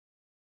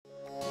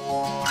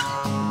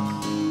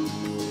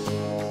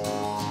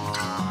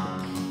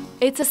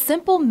It's a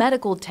simple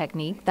medical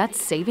technique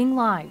that's saving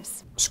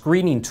lives.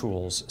 Screening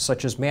tools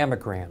such as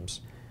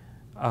mammograms,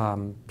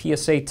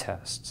 PSA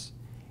tests,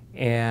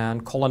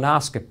 and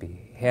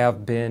colonoscopy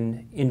have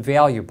been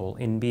invaluable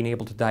in being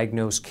able to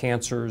diagnose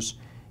cancers,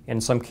 and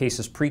in some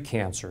cases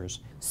precancers.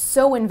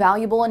 So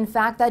invaluable, in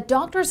fact, that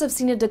doctors have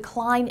seen a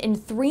decline in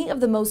 3 of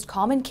the most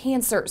common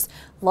cancers: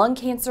 lung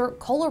cancer,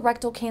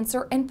 colorectal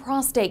cancer, and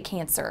prostate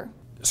cancer.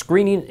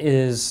 Screening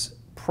is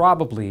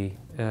probably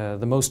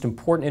the most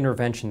important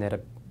intervention that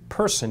a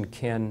person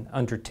can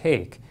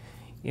undertake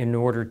in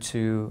order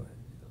to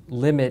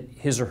limit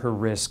his or her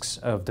risks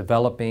of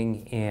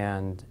developing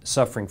and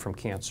suffering from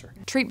cancer.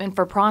 Treatment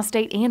for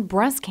prostate and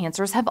breast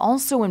cancers have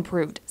also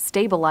improved,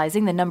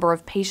 stabilizing the number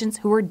of patients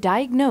who are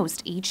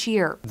diagnosed each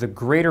year. The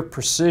greater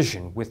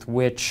precision with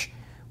which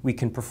we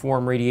can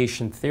perform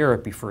radiation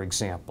therapy, for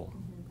example,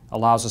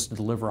 allows us to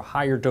deliver a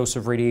higher dose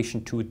of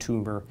radiation to a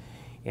tumor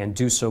and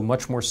do so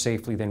much more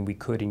safely than we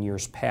could in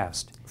years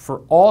past.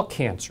 For all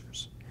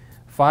cancers,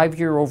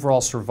 5-year overall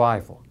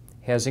survival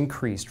has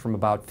increased from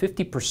about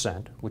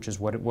 50%, which is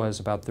what it was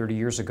about 30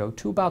 years ago,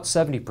 to about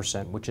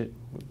 70%, which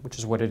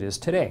is what it is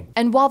today.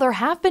 And while there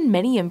have been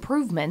many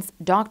improvements,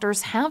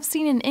 doctors have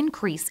seen an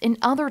increase in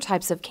other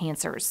types of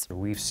cancers.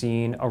 We've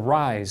seen a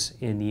rise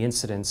in the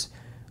incidence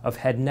of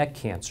head and neck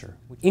cancer.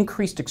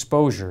 Increased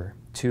exposure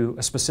to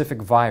a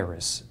specific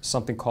virus,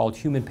 something called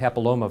human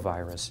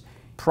papillomavirus,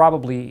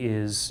 probably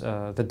is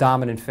the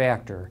dominant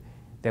factor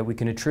that we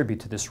can attribute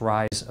to this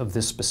rise of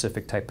this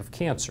specific type of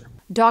cancer.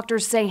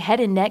 Doctors say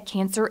head and neck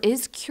cancer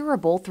is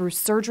curable through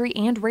surgery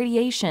and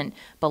radiation,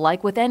 but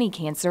like with any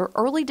cancer,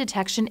 early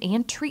detection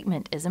and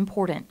treatment is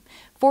important.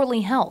 For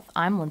Lee Health,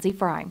 I'm Lindsay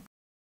Fry.